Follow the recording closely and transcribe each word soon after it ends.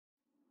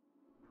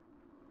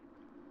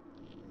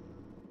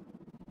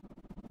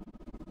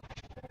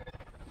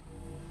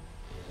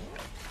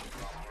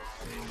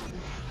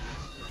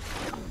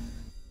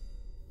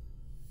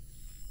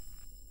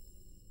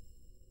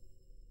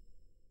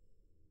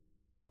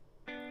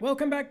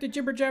Welcome back to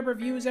Jibber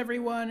Reviews,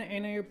 everyone,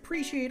 and I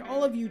appreciate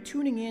all of you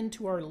tuning in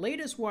to our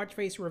latest watch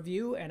face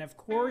review and, of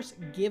course,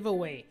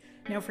 giveaway.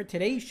 Now, for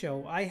today's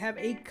show, I have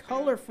a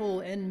colorful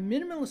and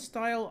minimalist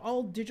style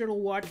all-digital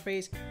watch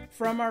face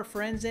from our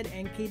friends at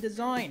NK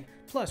Design.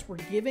 Plus, we're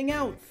giving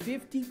out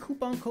 50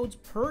 coupon codes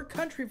per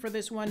country for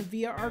this one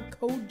via our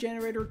code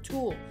generator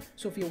tool.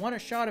 So if you want a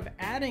shot of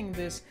adding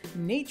this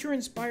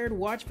nature-inspired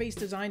watch face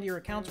design to your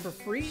accounts for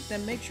free,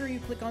 then make sure you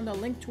click on the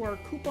link to our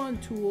coupon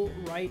tool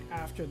right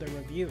after the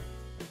review.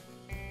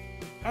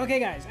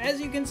 Okay guys,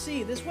 as you can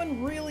see, this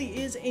one really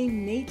is a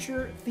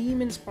nature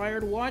theme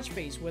inspired watch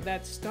face with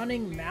that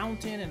stunning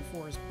mountain and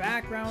forest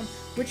background,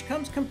 which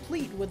comes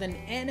complete with an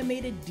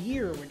animated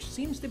deer which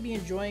seems to be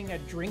enjoying a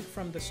drink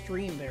from the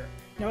stream there.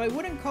 Now, I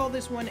wouldn't call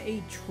this one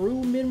a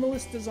true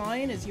minimalist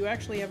design, as you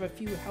actually have a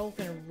few health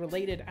and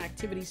related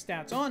activity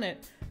stats on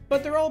it,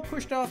 but they're all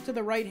pushed off to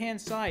the right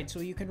hand side so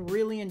you can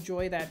really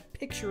enjoy that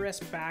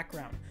picturesque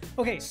background.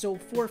 Okay, so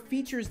for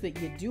features that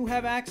you do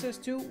have access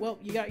to, well,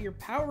 you got your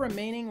power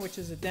remaining, which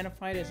is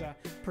identified as a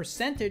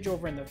percentage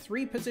over in the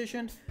 3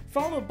 position,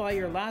 followed by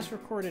your last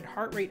recorded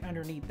heart rate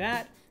underneath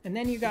that, and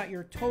then you got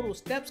your total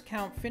steps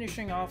count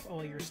finishing off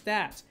all your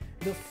stats.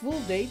 The full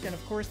date, and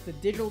of course the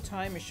digital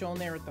time, is shown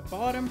there at the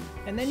bottom,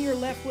 and then you're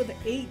left with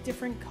 8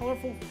 different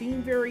colorful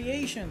theme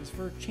variations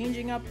for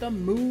changing up the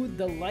mood,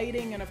 the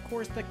lighting, and of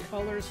course the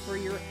colors for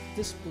your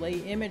display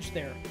image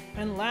there.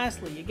 And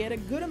lastly, you get a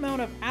good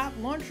amount of app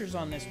launchers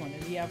on this one,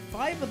 as you have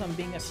 5 of them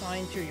being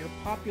assigned to your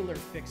popular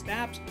fixed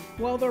apps,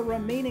 while the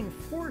remaining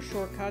 4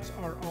 shortcuts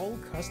are all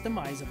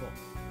customizable.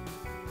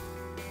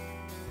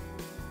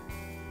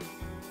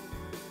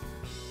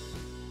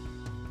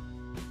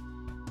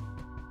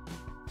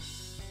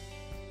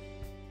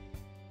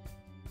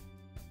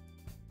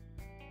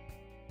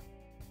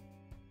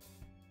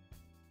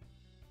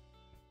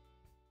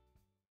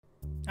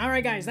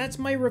 Alright guys, that's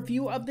my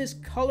review of this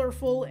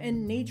colorful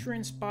and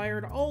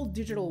nature-inspired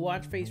all-digital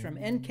watch face from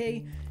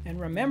NK, and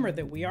remember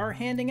that we are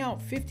handing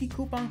out 50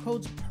 coupon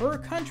codes per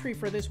country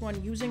for this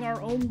one using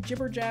our own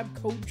Jibber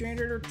code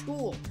generator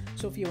tool.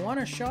 So if you want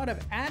a shot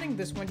of adding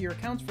this one to your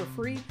accounts for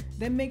free,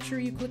 then make sure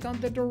you click on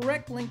the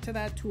direct link to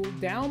that tool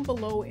down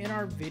below in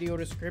our video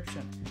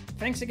description.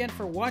 Thanks again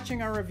for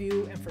watching our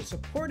review and for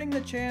supporting the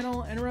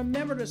channel, and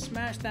remember to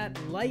smash that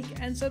like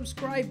and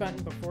subscribe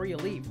button before you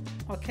leave.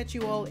 I'll catch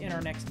you all in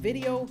our next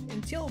video.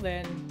 Until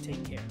then,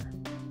 take care.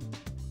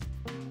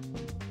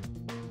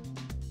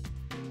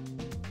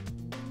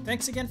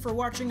 Thanks again for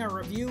watching our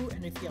review,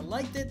 and if you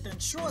liked it, then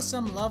show us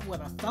some love with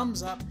a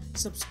thumbs up,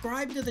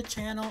 subscribe to the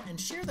channel, and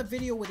share the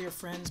video with your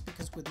friends,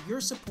 because with your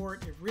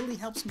support, it really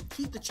helps me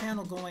keep the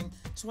channel going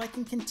so I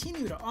can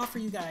continue to offer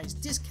you guys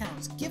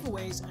discounts,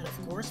 giveaways, and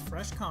of course,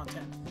 fresh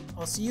content.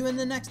 I'll see you in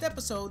the next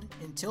episode.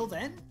 Until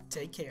then,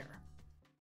 take care.